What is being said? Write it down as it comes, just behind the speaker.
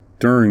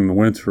During the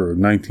winter of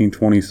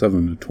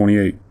 1927 to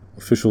 28,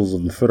 officials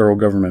of the federal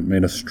government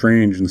made a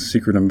strange and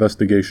secret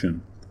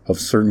investigation of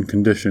certain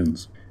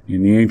conditions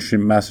in the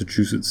ancient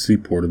Massachusetts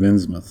seaport of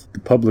Innsmouth. The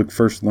public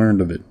first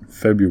learned of it in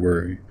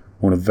February,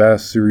 when a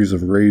vast series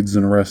of raids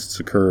and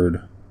arrests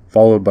occurred,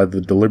 followed by the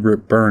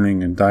deliberate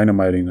burning and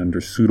dynamiting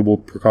under suitable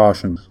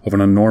precautions of an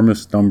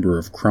enormous number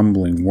of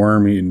crumbling,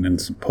 worm-eaten, and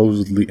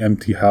supposedly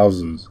empty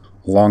houses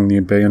along the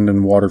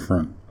abandoned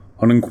waterfront.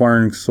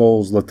 Uninquiring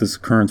souls let this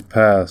occurrence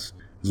pass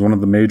as one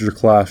of the major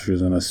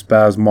clashes in a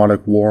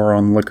spasmodic war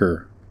on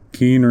liquor.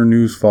 Keener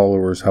news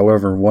followers,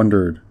 however,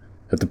 wondered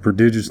at the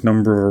prodigious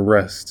number of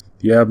arrests,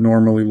 the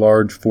abnormally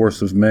large force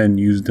of men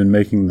used in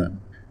making them,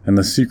 and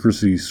the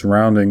secrecy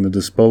surrounding the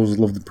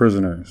disposal of the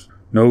prisoners.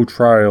 No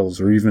trials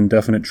or even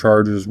definite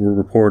charges were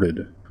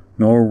reported,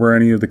 nor were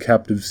any of the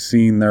captives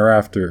seen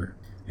thereafter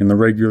in the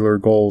regular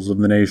goals of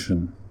the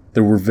nation.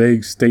 There were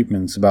vague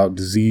statements about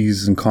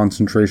disease and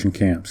concentration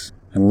camps,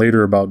 and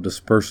later about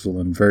dispersal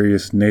in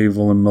various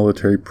naval and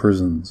military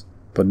prisons,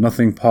 but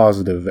nothing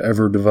positive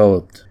ever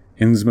developed.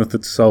 Innsmouth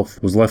itself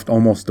was left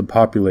almost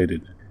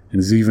depopulated, and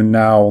is even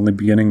now only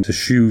beginning to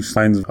shew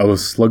signs of a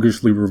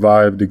sluggishly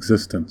revived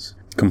existence.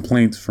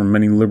 Complaints from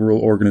many liberal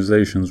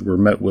organizations were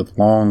met with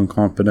long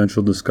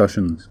confidential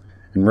discussions,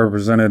 and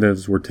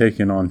representatives were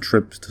taken on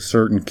trips to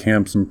certain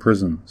camps and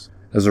prisons.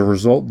 As a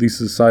result, these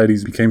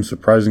societies became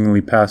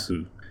surprisingly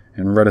passive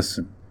and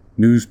reticent.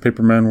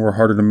 Newspapermen were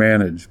harder to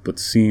manage, but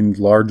seemed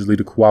largely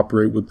to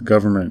cooperate with the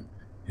government.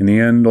 In the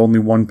end, only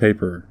one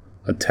paper,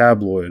 a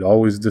tabloid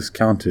always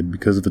discounted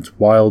because of its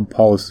wild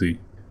policy,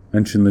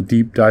 mentioned the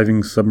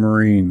deep-diving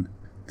submarine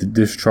that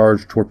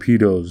discharged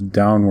torpedoes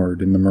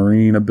downward in the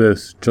marine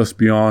abyss just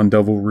beyond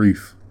Devil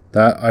Reef.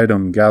 That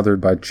item,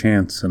 gathered by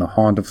chance in a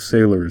haunt of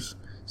sailors,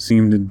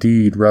 seemed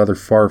indeed rather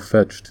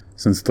far-fetched,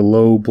 since the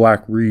low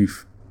black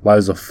reef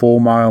lies a full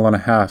mile and a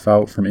half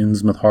out from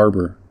Innsmouth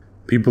harbor.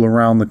 People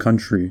around the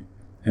country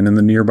and in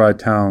the nearby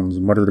towns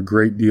muttered a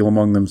great deal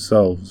among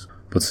themselves,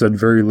 but said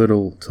very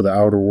little to the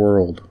outer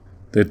world.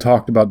 They had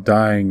talked about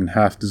dying in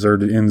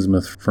half-deserted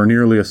Innsmouth for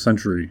nearly a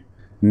century,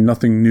 and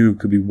nothing new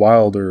could be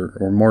wilder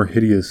or more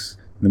hideous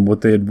than what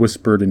they had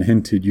whispered and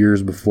hinted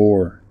years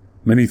before.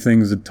 Many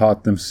things had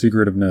taught them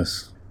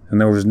secretiveness,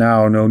 and there was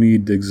now no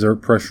need to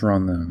exert pressure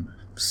on them.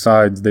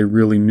 Besides, they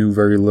really knew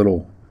very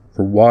little,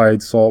 for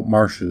wide salt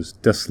marshes,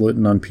 desolate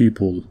and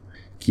unpeopled,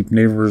 keep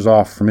neighbors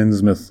off from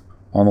Innsmouth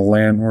on the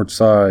landward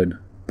side.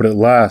 But at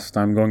last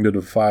I am going to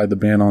defy the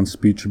ban on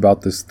speech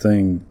about this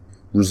thing.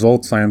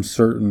 Results, I am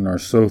certain, are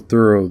so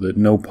thorough that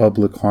no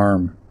public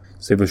harm,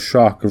 save a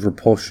shock of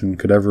repulsion,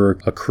 could ever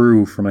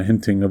accrue from a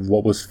hinting of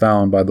what was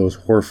found by those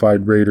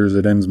horrified raiders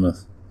at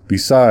Innsmouth.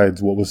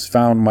 Besides, what was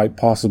found might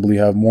possibly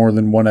have more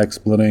than one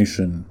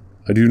explanation.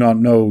 I do not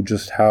know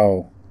just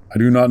how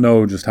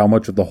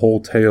much of the whole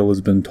tale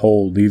has been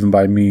told, even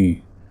by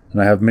me, and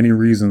I have many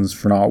reasons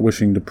for not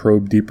wishing to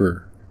probe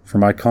deeper. For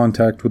my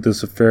contact with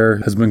this affair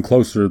has been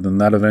closer than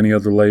that of any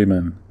other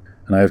layman,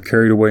 and I have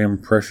carried away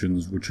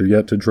impressions which are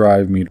yet to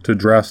drive me to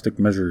drastic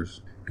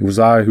measures. It was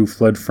I who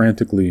fled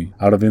frantically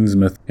out of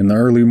Innsmouth in the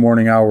early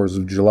morning hours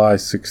of July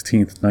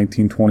 16th,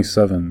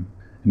 1927,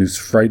 and whose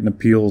frightened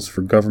appeals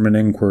for government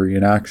inquiry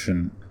and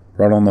action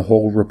brought on the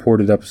whole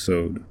reported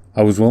episode.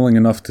 I was willing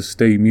enough to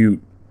stay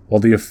mute while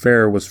the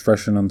affair was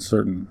fresh and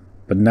uncertain,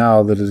 but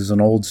now that it is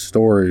an old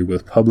story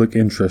with public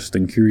interest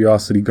and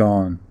curiosity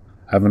gone,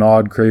 I have an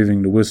odd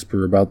craving to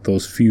whisper about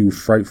those few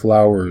frightful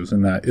hours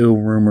in that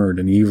ill-rumored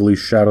and evilly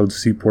shadowed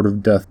seaport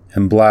of death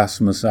and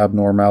blasphemous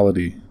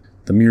abnormality.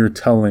 The mere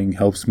telling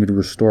helps me to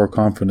restore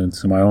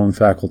confidence in my own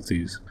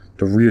faculties,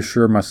 to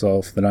reassure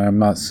myself that I am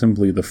not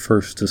simply the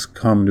first to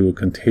succumb to a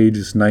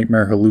contagious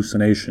nightmare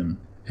hallucination.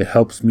 It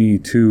helps me,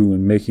 too,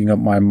 in making up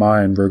my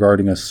mind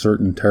regarding a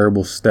certain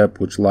terrible step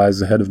which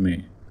lies ahead of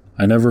me.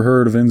 I never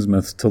heard of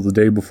Innsmouth till the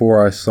day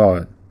before I saw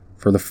it,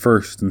 for the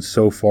first and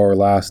so far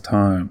last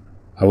time.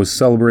 I was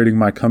celebrating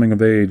my coming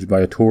of age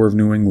by a tour of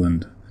New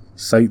England,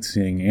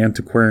 sightseeing,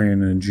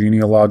 antiquarian, and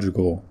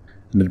genealogical,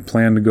 and had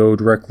planned to go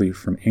directly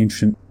from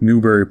ancient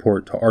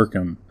Newburyport to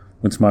Arkham,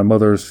 whence my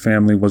mother's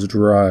family was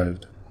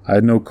derived. I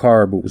had no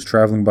car, but was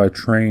traveling by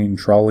train,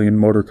 trolley, and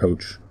motor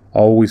coach,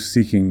 always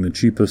seeking the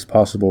cheapest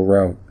possible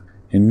route.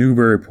 In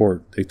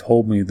Newburyport, they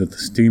told me that the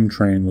steam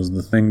train was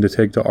the thing to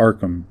take to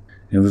Arkham,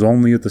 and it was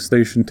only at the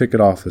station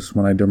ticket office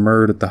when I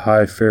demurred at the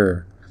high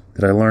fare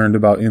that I learned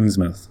about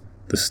Innsmouth.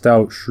 The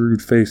stout,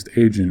 shrewd-faced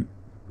agent,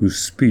 whose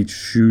speech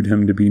shewed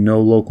him to be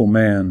no local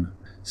man,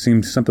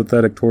 seemed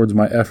sympathetic towards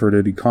my effort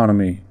at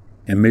economy,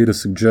 and made a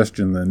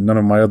suggestion that none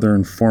of my other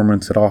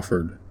informants had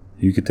offered.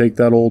 "You could take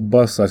that old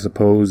bus, I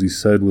suppose," he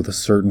said with a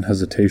certain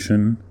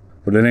hesitation,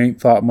 "but it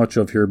ain't thought much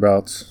of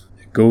hereabouts.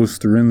 It goes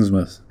through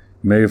Innsmouth.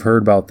 You may have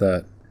heard about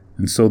that,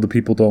 and so the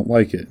people don't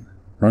like it.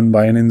 Run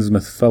by an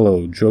Innsmouth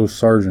fellow, Joe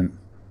Sargent,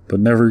 but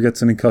never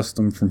gets any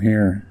custom from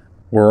here.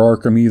 Or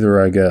Arkham either,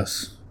 I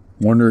guess.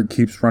 Wonder it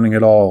keeps running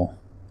at all.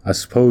 I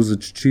suppose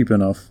it's cheap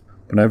enough,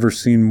 but I never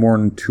seen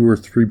more'n 2 or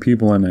 3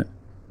 people in it.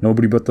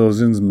 Nobody but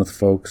those Innsmouth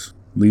folks.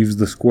 Leaves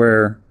the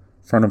square,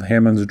 in front of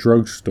Hammond's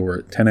drugstore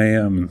at 10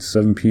 a.m. and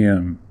 7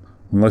 p.m.,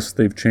 unless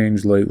they've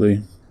changed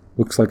lately.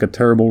 Looks like a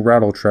terrible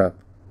rattletrap.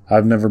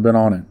 I've never been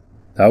on it.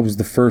 That was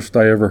the first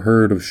I ever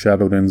heard of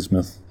Shadowed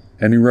Innsmouth.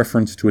 Any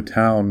reference to a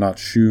town not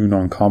shewn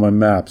on common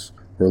maps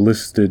or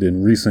listed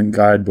in recent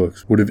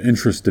guidebooks would have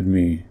interested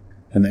me,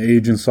 and the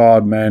agent's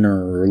odd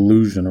manner or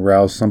illusion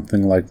aroused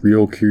something like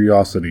real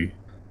curiosity.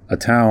 A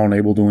town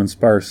able to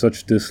inspire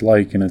such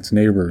dislike in its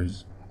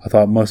neighbors, I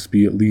thought must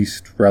be at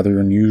least rather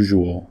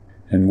unusual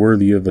and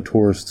worthy of a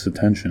tourist's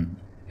attention.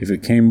 If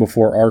it came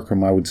before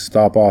Arkham, I would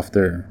stop off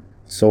there.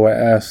 So I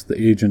asked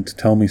the agent to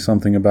tell me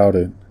something about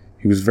it.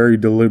 He was very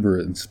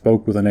deliberate and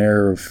spoke with an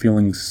air of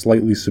feeling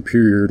slightly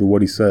superior to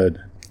what he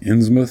said.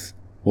 Innsmouth?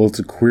 Well, it's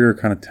a queer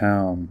kind of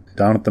town,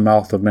 down at the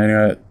mouth of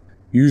Maniat.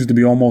 Used to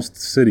be almost a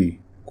city,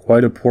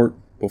 quite a port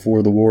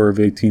before the War of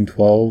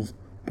 1812,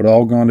 but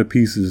all gone to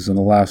pieces in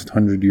the last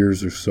 100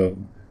 years or so.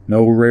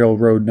 No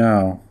railroad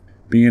now.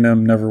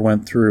 B&M never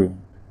went through,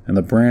 and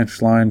the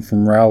branch line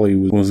from Raleigh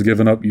was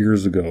given up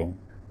years ago.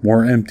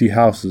 More empty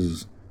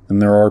houses than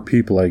there are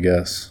people, I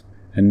guess,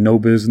 and no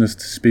business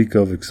to speak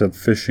of except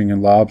fishing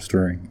and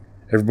lobstering.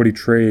 Everybody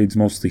trades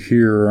mostly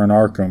here or in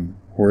Arkham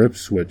or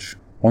Ipswich.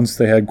 Once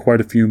they had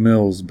quite a few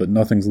mills, but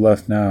nothing's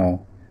left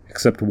now,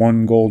 except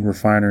one gold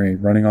refinery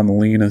running on the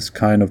leanest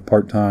kind of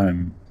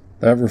part-time.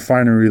 That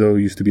refinery, though,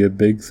 used to be a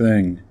big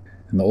thing,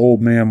 and the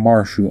old man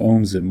Marsh who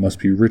owns it must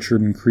be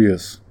Richard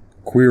Creus.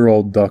 Queer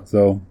old duck,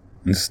 though,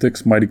 and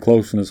sticks mighty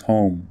close in his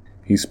home.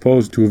 He's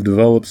supposed to have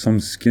developed some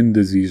skin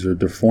disease or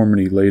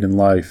deformity late in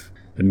life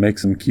that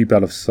makes him keep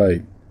out of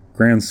sight.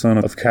 Grandson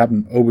of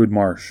Captain Obed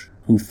Marsh,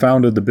 who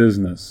founded the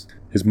business.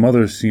 His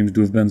mother seems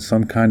to have been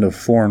some kind of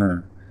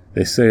foreigner.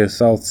 They say a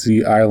South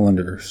Sea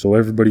Islander, so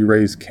everybody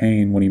raised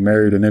Cain when he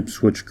married an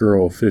Ipswich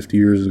girl 50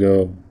 years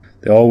ago.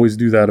 They always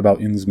do that about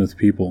Innsmouth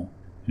people,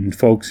 and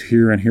folks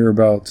here and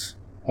hereabouts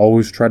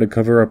always try to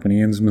cover up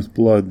any Innsmouth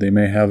blood they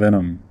may have in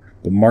 'em.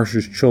 But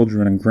Marsh's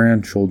children and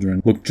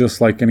grandchildren look just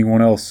like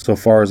anyone else so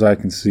far as I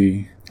can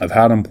see. I've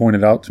had 'em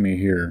pointed out to me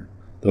here.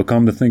 Though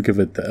come to think of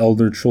it, the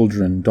elder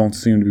children don't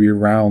seem to be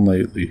around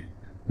lately.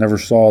 Never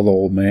saw the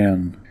old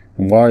man.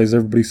 And why is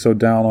everybody so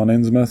down on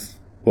Innsmouth?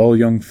 Well,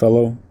 young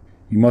fellow,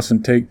 you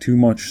mustn't take too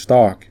much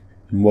stock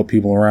in what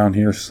people around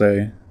here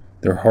say.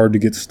 They're hard to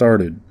get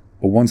started,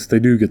 but once they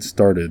do get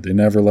started, they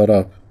never let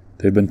up.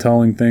 They've been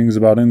telling things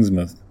about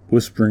Innsmouth,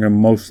 whispering 'em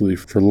mostly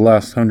for the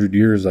last 100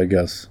 years, I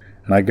guess,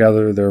 and I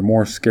gather they're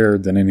more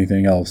scared than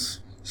anything else.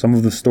 Some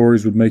of the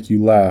stories would make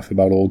you laugh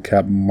about old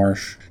Captain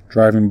Marsh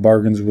driving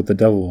bargains with the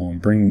devil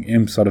and bringing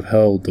imps out of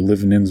hell to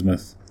live in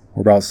Innsmouth,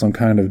 or about some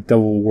kind of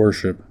devil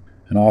worship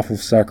and awful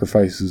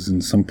sacrifices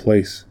in some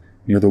place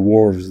near the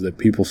wharves that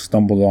people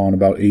stumbled on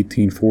about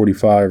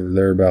 1845 or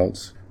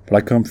thereabouts. But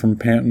I come from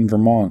Panton,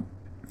 Vermont,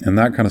 and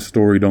that kind of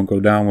story don't go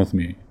down with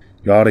me.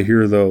 You ought to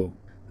hear, though,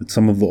 that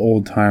some of the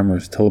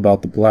old-timers tell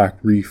about the Black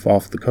Reef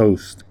off the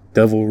coast.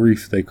 Devil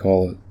Reef, they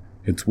call it.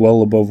 It's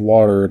well above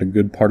water at a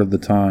good part of the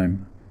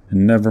time,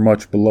 and never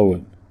much below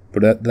it.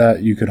 But at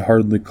that you could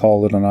hardly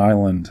call it an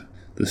island.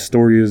 The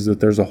story is that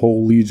there's a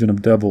whole legion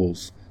of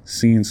devils,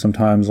 seen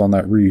sometimes on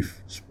that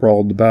reef,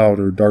 sprawled about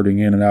or darting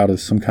in and out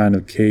of some kind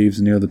of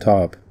caves near the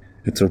top.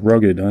 It's a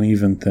rugged,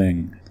 uneven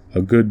thing,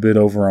 a good bit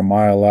over a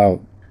mile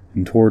out,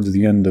 and towards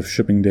the end of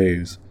shipping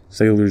days,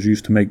 sailors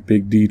used to make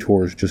big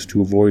detours just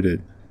to avoid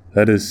it.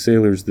 That is,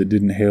 sailors that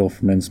didn't hail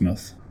from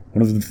Innsmouth.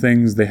 One of the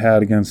things they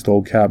had against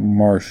old Captain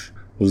Marsh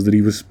was that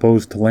he was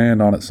supposed to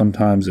land on it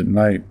sometimes at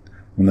night,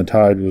 when the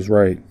tide was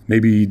right.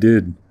 Maybe he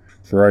did,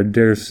 for I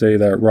dare say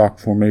that rock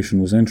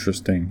formation was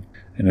interesting,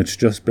 and it's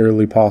just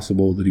barely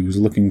possible that he was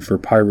looking for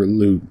pirate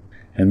loot,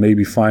 and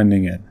maybe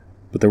finding it.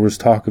 But there was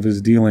talk of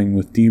his dealing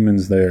with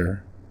demons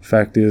there.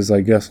 Fact is,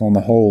 I guess on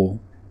the whole,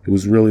 it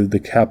was really the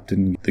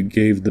captain that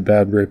gave the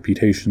bad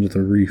reputation to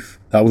the reef.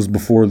 That was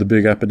before the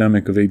big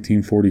epidemic of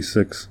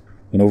 1846,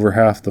 when over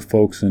half the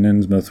folks in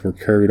Innsmouth were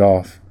carried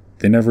off.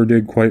 They never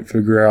did quite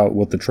figure out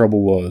what the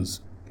trouble was,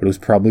 but it was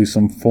probably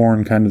some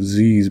foreign kind of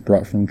disease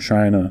brought from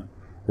China,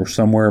 or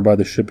somewhere by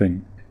the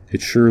shipping.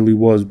 It surely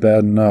was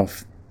bad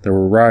enough. There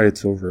were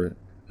riots over it,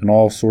 and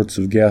all sorts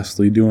of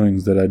ghastly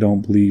doings that I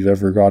don't believe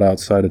ever got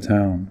outside of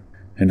town,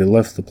 and it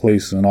left the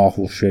place in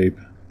awful shape.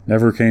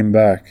 Never came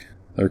back.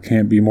 There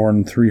can't be more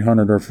than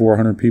 300 or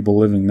 400 people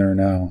living there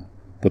now.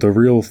 But the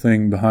real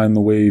thing behind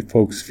the way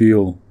folks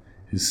feel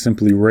is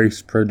simply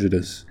race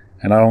prejudice,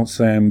 and I don't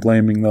say I'm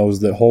blaming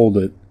those that hold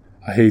it.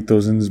 I hate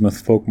those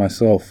Innsmouth folk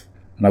myself,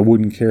 and I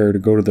wouldn't care to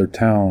go to their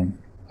town.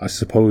 I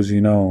suppose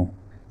you know,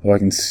 though I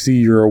can see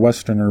you're a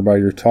Westerner by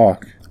your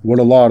talk. What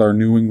a lot our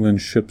New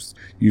England ships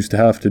used to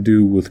have to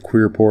do with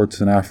queer ports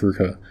in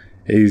Africa,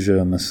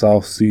 Asia, and the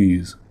South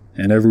Seas,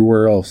 and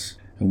everywhere else,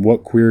 and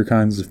what queer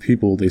kinds of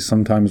people they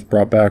sometimes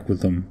brought back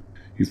with them.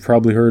 You've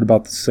probably heard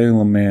about the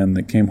Salem man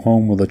that came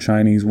home with a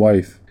Chinese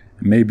wife,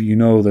 and maybe you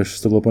know there's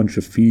still a bunch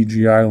of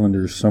Fiji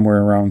Islanders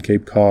somewhere around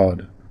Cape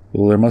Cod.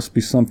 Well, there must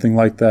be something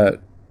like that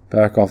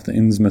back off the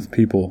Innsmouth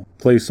people.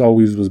 The place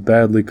always was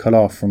badly cut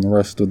off from the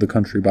rest of the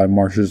country by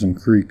marshes and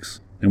creeks,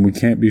 and we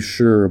can't be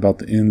sure about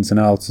the ins and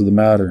outs of the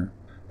matter.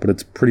 but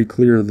it's pretty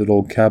clear that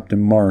old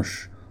Captain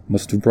Marsh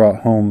must have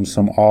brought home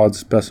some odd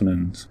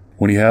specimens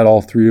when he had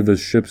all 3 of his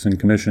ships in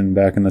commission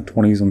back in the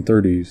 20s and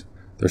 30s.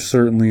 There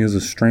certainly is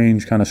a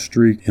strange kind of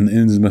streak in the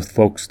Innsmouth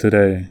folks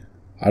today.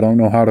 I don't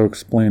know how to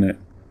explain it,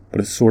 but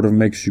it sort of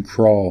makes you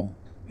crawl.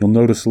 You'll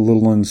notice a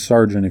little in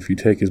Sargent if you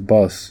take his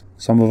bus.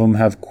 Some of them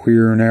have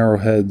queer narrow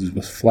heads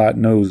with flat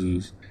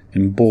noses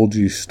and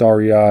bulgy,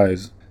 starry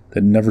eyes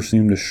that never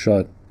seem to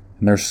shut,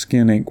 and their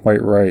skin ain't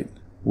quite right,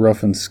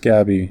 rough and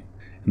scabby,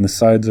 and the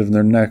sides of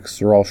their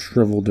necks are all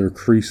shriveled or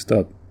creased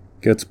up.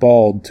 Gets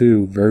bald,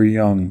 too, very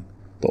young.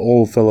 The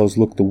old fellows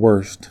look the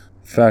worst.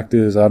 Fact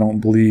is, I don't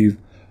believe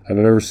I've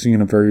ever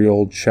seen a very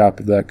old chap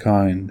of that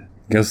kind.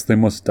 Guess they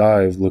must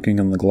die of looking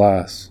in the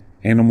glass.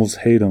 Animals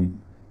hate 'em.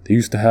 They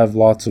used to have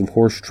lots of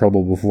horse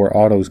trouble before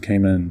autos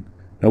came in.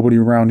 Nobody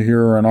around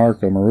here or in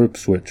Arkham or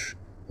Ipswich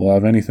will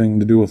have anything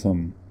to do with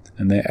 'em,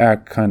 and they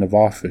act kind of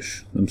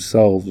offish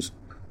themselves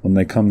when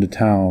they come to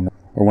town,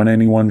 or when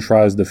anyone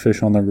tries to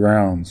fish on their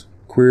grounds.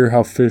 Queer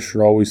how fish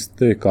are always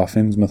thick off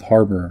Innsmouth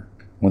Harbor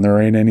when there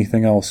ain't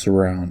anything else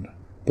around.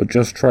 But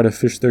just try to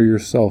fish there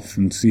yourself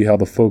and see how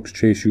the folks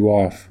chase you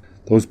off.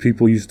 Those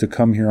people used to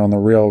come here on the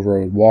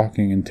railroad,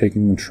 walking and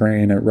taking the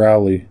train at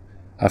Rowley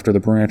after the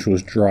branch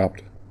was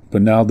dropped.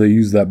 But now they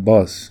use that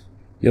bus.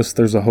 Yes,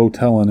 there's a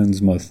hotel in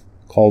Innsmouth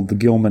called the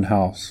Gilman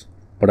House,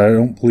 but I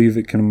don't believe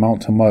it can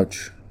amount to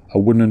much. I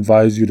wouldn't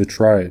advise you to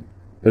try it.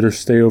 Better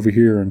stay over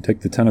here and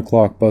take the 10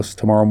 o'clock bus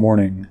tomorrow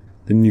morning.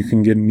 Then you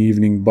can get an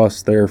evening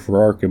bus there for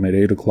Arkham at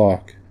 8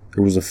 o'clock.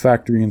 There was a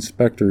factory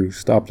inspector who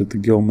stopped at the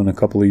Gilman a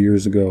couple of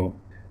years ago,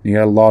 and he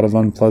had a lot of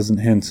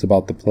unpleasant hints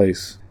about the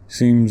place.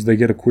 Seems they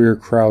get a queer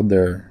crowd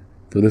there,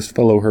 for this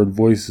fellow heard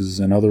voices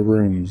in other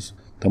rooms,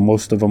 though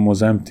most of 'em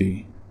was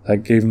empty.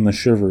 That gave him the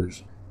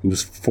shivers. It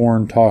was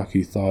foreign talk,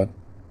 he thought,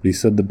 but he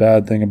said the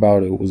bad thing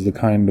about it was the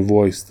kind of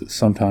voice that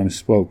sometimes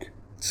spoke.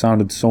 It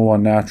sounded so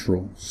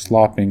unnatural,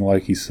 slopping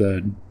like he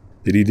said,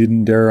 that he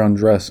didn't dare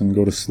undress and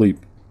go to sleep.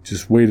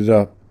 Just waited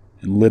up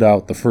and lit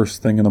out the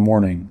first thing in the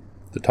morning.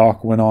 The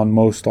talk went on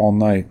most all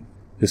night.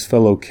 This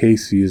fellow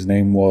Casey, his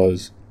name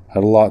was,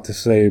 had a lot to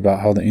say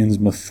about how the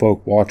Innsmouth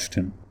folk watched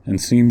him, and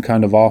seemed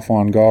kind of off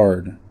on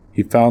guard.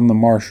 He found the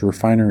Marsh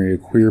refinery a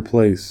queer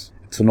place.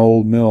 It's an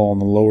old mill on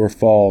the lower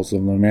falls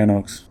of the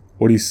Manox.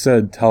 What he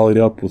said tallied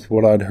up with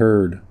what I'd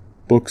heard.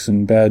 Books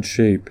in bad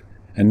shape,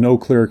 and no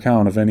clear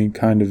account of any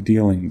kind of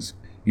dealings.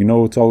 You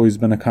know, it's always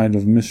been a kind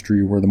of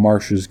mystery where the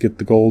Marshes get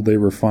the gold they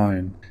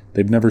refine.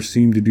 They've never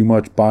seemed to do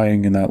much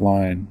buying in that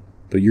line,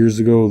 but years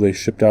ago they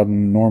shipped out an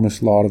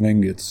enormous lot of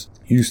ingots.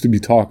 It used to be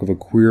talk of a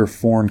queer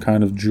foreign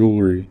kind of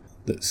jewelry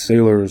that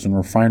sailors and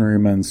refinery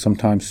men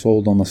sometimes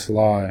sold on the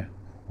sly,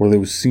 or that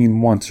was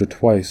seen once or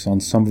twice on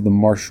some of the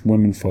Marsh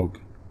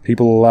womenfolk.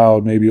 People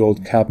allowed maybe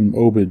old Captain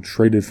Obed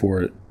traded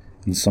for it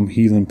in some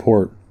heathen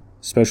port,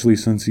 especially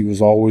since he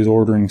was always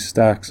ordering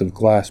stacks of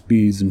glass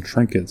beads and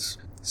trinkets,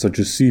 such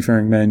as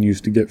seafaring men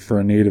used to get for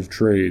a native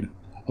trade.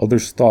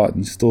 Others thought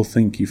and still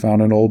think he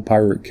found an old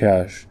pirate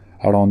cache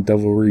out on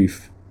Devil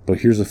Reef. But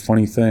here's a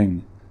funny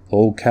thing. The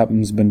old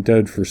captain's been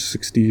dead for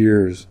 60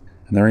 years,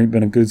 and there ain't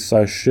been a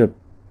good-sized ship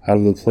out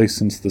of the place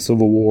since the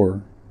Civil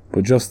War.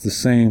 But just the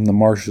same, the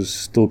Marshes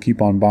still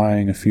keep on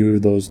buying a few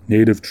of those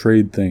native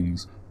trade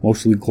things,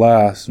 mostly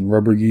glass and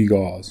rubber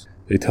gewgaws.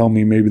 They tell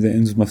me maybe the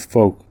Innsmouth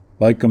folk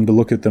like 'em to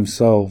look at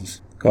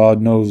themselves.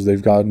 God knows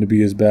they've gotten to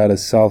be as bad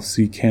as South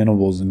Sea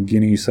cannibals and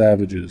Guinea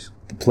savages.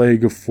 The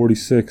plague of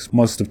 46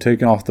 must have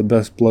taken off the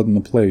best blood in the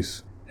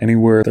place.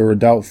 Anywhere they're a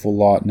doubtful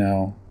lot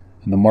now,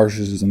 and the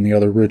Marshes and the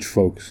other rich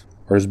folks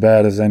are as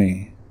bad as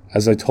any.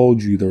 As I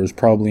told you, there was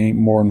probably ain't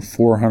more than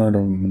 400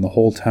 of 'em in the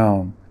whole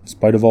town, in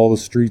spite of all the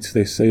streets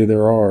they say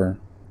there are.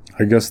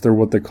 I guess they're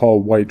what they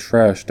call white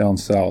trash down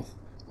south,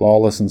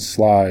 lawless and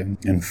sly,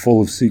 and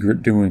full of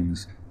secret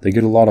doings. They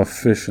get a lot of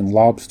fish and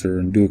lobster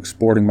and do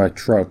exporting by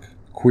truck.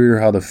 Queer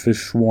how the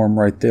fish swarm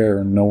right there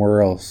and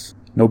nowhere else.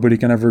 Nobody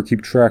can ever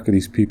keep track of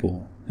these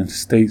people, and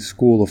state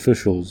school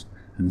officials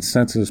and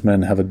census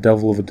men have a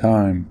devil of a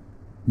time.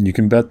 You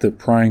can bet that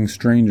prying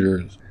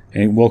strangers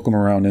ain't welcome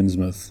around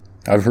Innsmouth.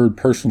 I've heard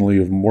personally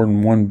of more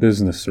than one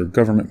business or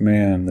government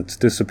man that's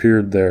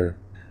disappeared there,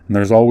 and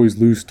there's always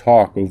loose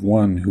talk of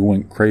one who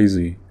went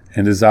crazy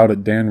and is out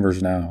at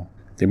Danvers now.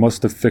 They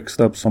must have fixed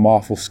up some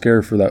awful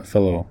scare for that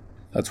fellow.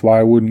 That's why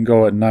I wouldn't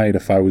go at night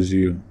if I was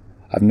you.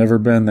 I've never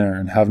been there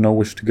and have no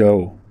wish to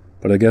go,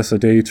 but I guess a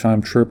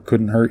daytime trip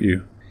couldn't hurt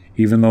you,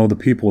 even though the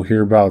people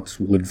hereabouts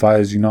will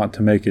advise you not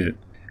to make it.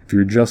 If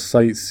you're just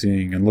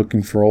sightseeing and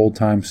looking for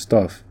old-time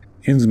stuff,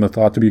 Innsmouth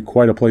ought to be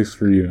quite a place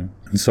for you.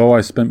 And so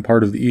I spent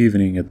part of the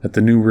evening at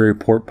the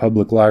Newburyport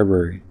Public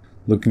Library,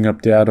 looking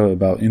up data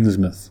about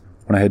Innsmouth,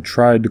 when I had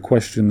tried to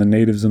question the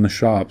natives in the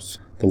shops,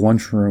 the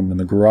lunchroom and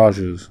the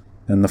garages,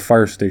 and the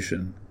fire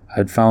station. I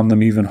had found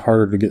them even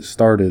harder to get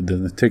started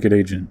than the ticket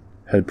agent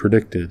had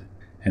predicted,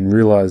 and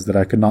realized that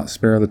I could not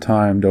spare the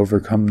time to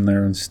overcome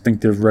their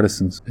instinctive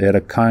reticence. They had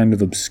a kind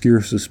of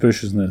obscure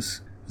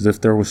suspiciousness, as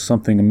if there was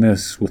something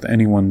amiss with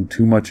anyone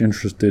too much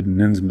interested in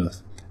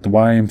Innsmouth. The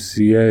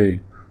YMCA,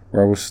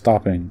 where I was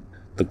stopping,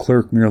 The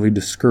clerk merely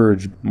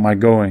discouraged my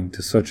going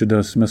to such a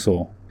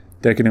dismissal.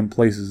 Decadent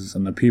places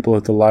and the people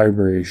at the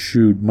library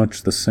shewed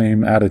much the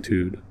same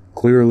attitude.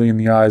 Clearly in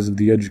the eyes of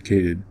the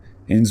educated,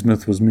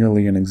 Innsmouth was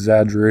merely an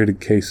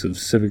exaggerated case of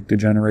civic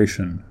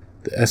degeneration.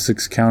 The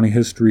Essex County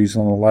histories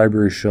on the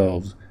library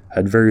shelves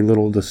had very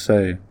little to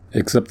say,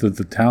 except that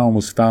the town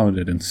was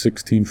founded in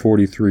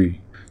 1643,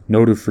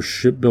 noted for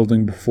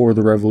shipbuilding before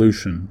the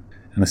Revolution,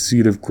 and a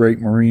seat of great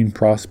marine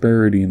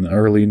prosperity in the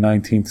early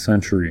 19th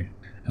century,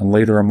 and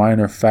later a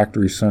minor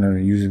factory center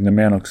using the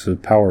Mannocks as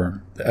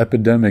power. The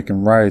epidemic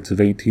and riots of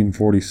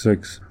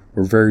 1846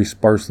 were very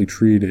sparsely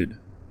treated,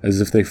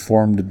 as if they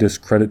formed a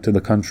discredit to the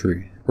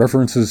country.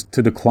 References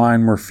to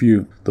decline were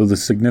few, though the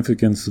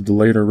significance of the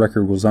later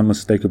record was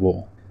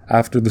unmistakable.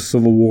 After the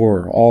Civil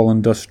War, all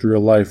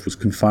industrial life was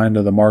confined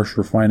to the Marsh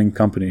Refining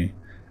Company,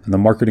 and the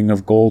marketing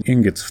of gold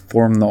ingots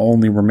formed the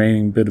only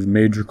remaining bit of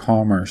major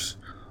commerce,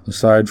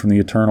 aside from the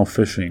eternal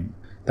fishing.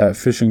 That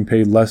fishing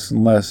paid less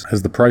and less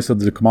as the price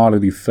of the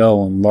commodity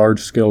fell and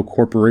large-scale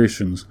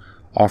corporations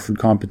offered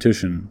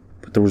competition,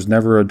 but there was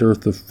never a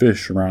dearth of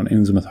fish around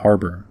Innsmouth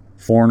Harbor.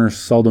 Foreigners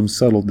seldom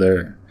settled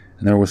there,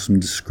 and there was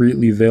some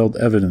discreetly veiled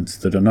evidence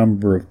that a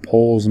number of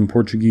Poles and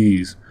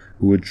Portuguese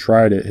who had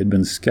tried it had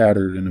been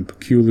scattered in a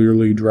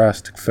peculiarly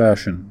drastic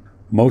fashion.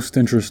 Most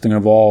interesting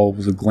of all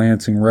was a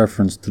glancing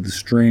reference to the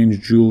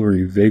strange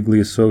jewelry vaguely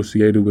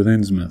associated with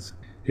Innsmouth.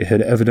 It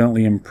had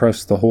evidently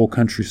impressed the whole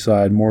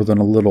countryside more than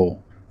a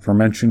little, for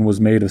mention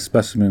was made of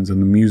specimens in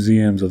the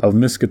museums of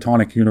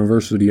Miskatonic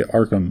University at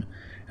Arkham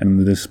and in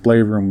the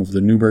display room of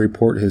the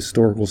Newburyport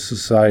Historical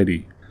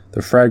Society.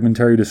 The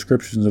fragmentary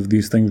descriptions of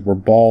these things were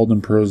bald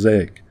and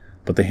prosaic,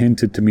 but they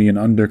hinted to me an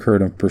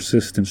undercurrent of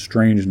persistent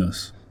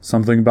strangeness.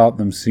 Something about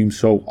them seemed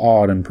so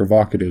odd and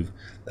provocative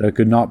that I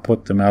could not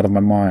put them out of my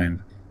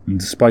mind, and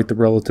despite the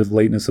relative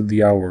lateness of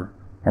the hour,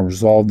 I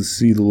resolved to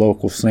see the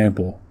local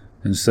sample,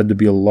 and said to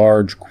be a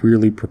large,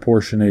 queerly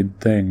proportionated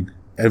thing,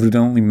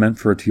 evidently meant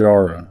for a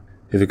tiara,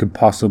 if it could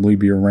possibly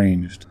be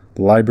arranged.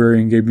 The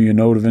librarian gave me a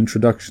note of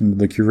introduction to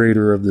the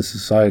curator of the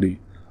society,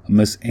 a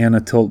Miss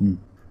Anna Tilton,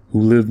 who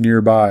lived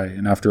nearby,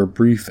 and after a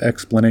brief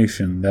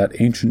explanation,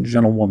 that ancient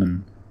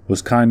gentlewoman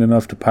was kind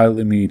enough to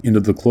pilot me into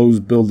the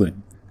closed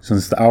building,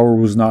 since the hour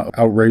was not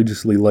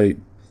outrageously late.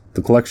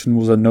 The collection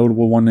was a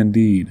notable one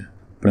indeed,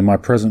 but in my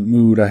present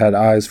mood I had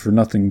eyes for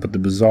nothing but the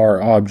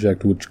bizarre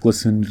object which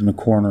glistened in a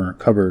corner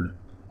cupboard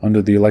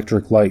under the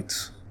electric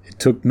lights. It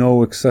took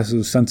no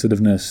excessive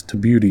sensitiveness to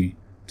beauty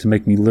to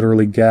make me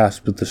literally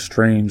gasp at the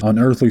strange,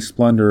 unearthly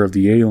splendor of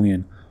the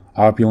alien,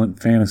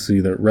 opulent fantasy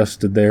that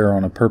rested there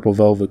on a purple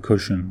velvet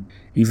cushion.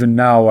 Even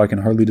now I can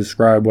hardly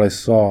describe what I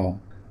saw.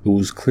 It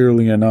was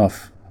clearly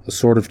enough a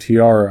sort of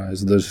tiara,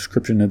 as the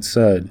description had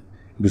said.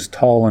 It was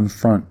tall in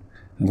front,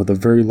 and with a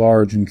very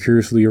large and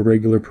curiously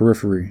irregular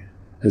periphery,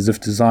 as if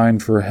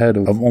designed for a head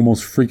of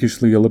almost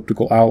freakishly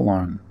elliptical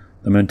outline.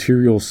 The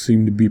material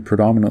seemed to be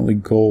predominantly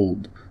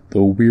gold,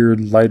 though a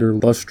weird lighter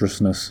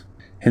lustrousness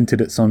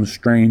hinted at some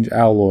strange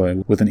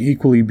alloy with an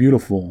equally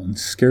beautiful and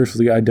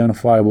scarcely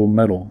identifiable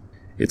metal.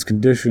 Its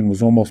condition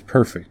was almost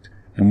perfect,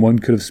 and one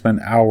could have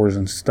spent hours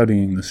in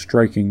studying the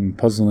striking,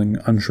 puzzling,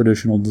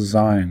 untraditional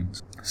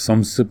designs,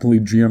 some simply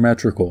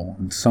geometrical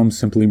and some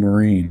simply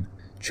marine,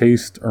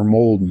 chased or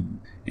molden,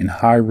 in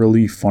high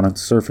relief on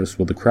its surface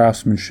with a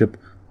craftsmanship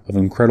of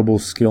incredible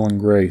skill and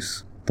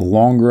grace. The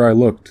longer I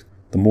looked,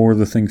 the more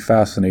the thing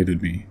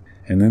fascinated me,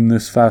 and in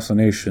this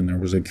fascination there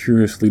was a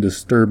curiously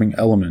disturbing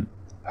element,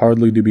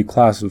 hardly to be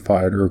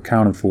classified or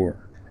accounted for.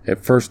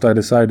 At first I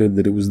decided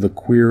that it was the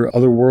queer,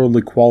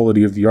 otherworldly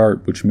quality of the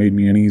art which made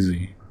me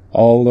uneasy.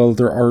 All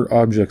other art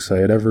objects I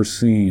had ever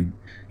seen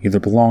either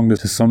belonged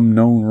to some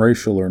known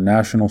racial or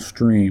national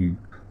stream,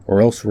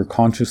 or else were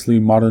consciously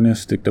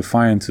modernistic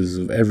defiances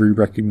of every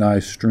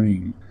recognized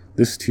stream.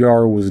 This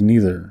tiara was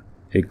neither.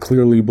 It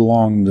clearly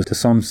belonged to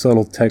some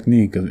subtle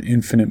technique of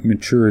infinite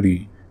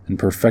maturity and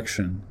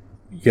perfection.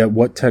 Yet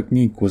what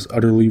technique was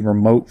utterly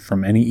remote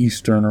from any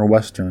Eastern or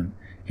Western,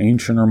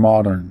 ancient or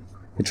modern,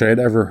 which I had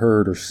ever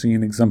heard or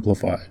seen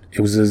exemplified?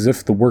 It was as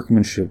if the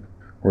workmanship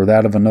were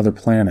that of another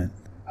planet.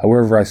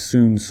 However, I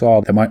soon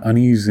saw that my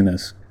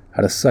uneasiness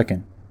had a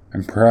second,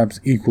 and perhaps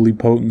equally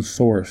potent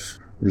source,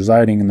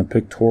 residing in the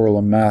pictorial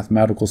and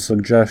mathematical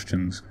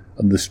suggestions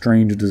of the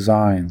strange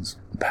designs.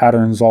 The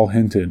patterns all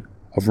hinted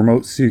of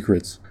remote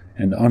secrets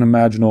and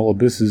unimaginable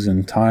abysses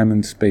in time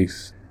and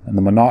space, and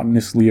the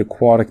monotonously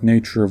aquatic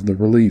nature of the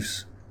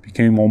reliefs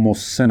became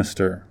almost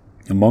sinister.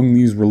 Among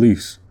these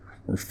reliefs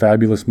were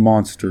fabulous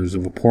monsters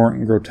of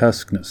abhorrent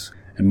grotesqueness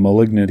and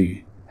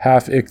malignity,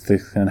 half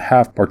ichthyc and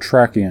half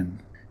batrachian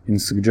in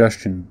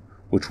suggestion,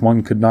 which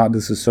one could not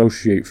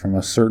disassociate from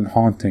a certain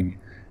haunting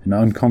and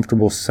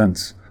uncomfortable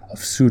sense of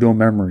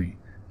pseudo-memory,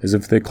 as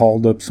if they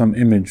called up some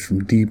image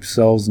from deep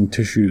cells and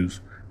tissues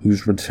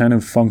whose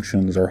retentive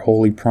functions are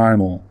wholly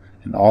primal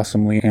and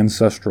awesomely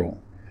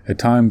ancestral. At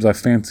times I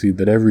fancied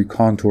that every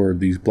contour of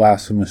these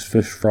blasphemous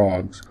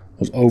fish-frogs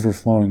was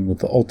overflowing with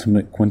the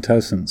ultimate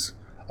quintessence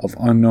of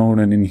unknown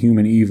and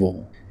inhuman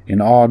evil. In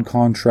odd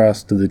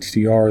contrast to the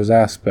tiara's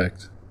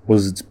aspect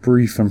was its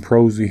brief and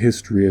prosy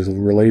history as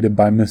related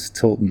by Miss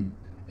Tilton.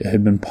 It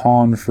had been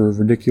pawned for a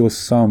ridiculous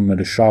sum at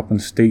a shop on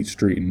State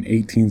Street in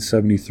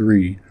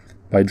 1873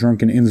 by a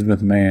drunken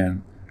Innsmouth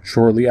man,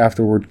 shortly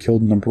afterward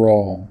killed in a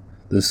brawl.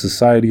 The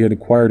society had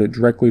acquired it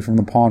directly from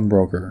the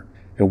pawnbroker,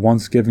 at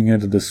once giving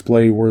it a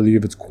display worthy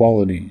of its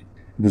quality.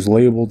 It was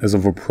labeled as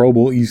of a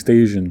probable East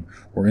Asian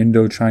or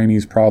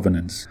Indo-Chinese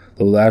provenance,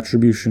 though the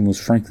attribution was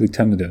frankly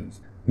tentative.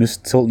 Miss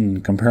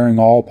Tilton, comparing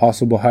all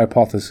possible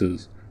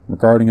hypotheses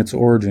regarding its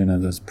origin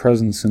and its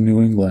presence in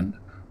New England,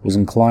 was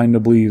inclined to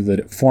believe that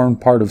it formed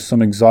part of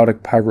some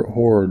exotic pirate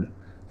horde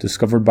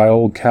discovered by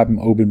old Captain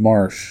Obed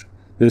Marsh.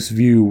 This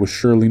view was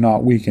surely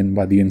not weakened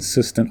by the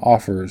insistent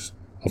offers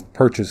of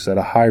purchase at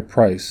a high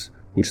price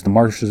which the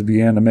Marshes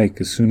began to make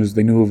as soon as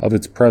they knew of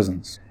its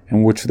presence,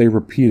 and which they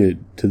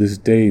repeated to this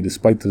day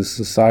despite the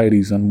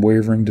society's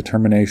unwavering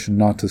determination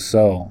not to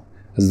sell.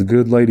 As the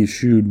good lady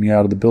shooed me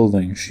out of the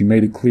building, she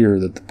made it clear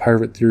that the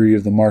pirate theory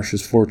of the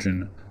Marshes'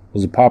 fortune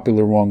was a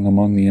popular one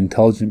among the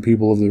intelligent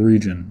people of the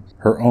region.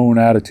 Her own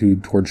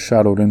attitude toward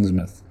shadowed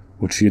Innsmouth,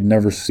 which she had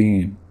never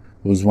seen,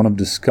 was one of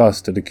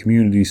disgust at a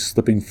community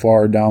slipping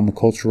far down the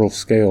cultural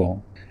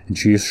scale, and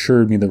she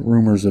assured me that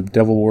rumors of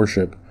devil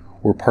worship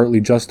were partly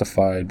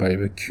justified by a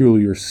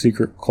peculiar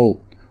secret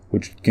cult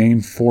which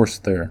gained force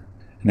there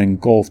and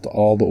engulfed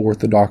all the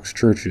Orthodox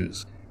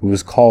churches. It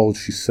was called,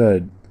 she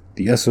said,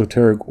 the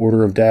Esoteric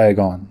Order of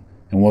Dagon,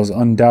 and was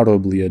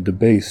undoubtedly a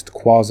debased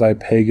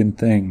quasi-pagan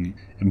thing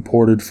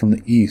imported from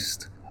the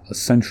East a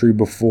century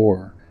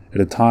before,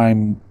 at a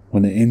time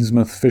when the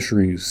Innsmouth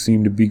fisheries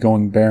seemed to be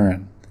going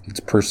barren. Its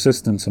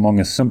persistence among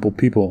a simple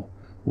people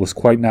was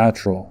quite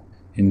natural,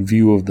 in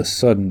view of the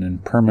sudden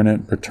and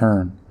permanent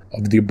return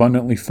of the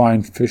abundantly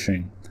fine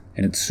fishing,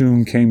 and it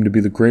soon came to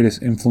be the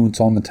greatest influence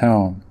on the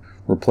town,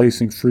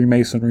 replacing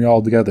Freemasonry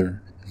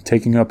altogether, and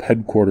taking up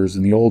headquarters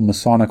in the old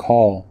Masonic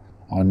Hall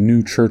on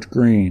New Church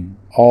Green.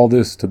 All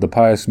this to the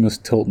pious Miss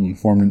Tilton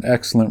formed an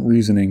excellent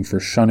reasoning for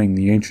shunning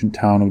the ancient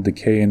town of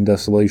decay and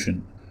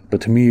desolation,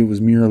 but to me it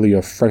was merely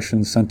a fresh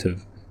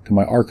incentive. To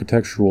my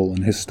architectural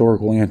and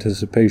historical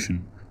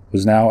anticipation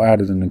was now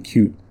added an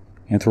acute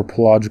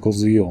anthropological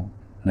zeal,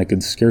 and I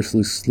could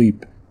scarcely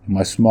sleep in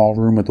my small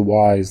room at the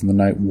Y as the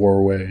night wore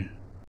away.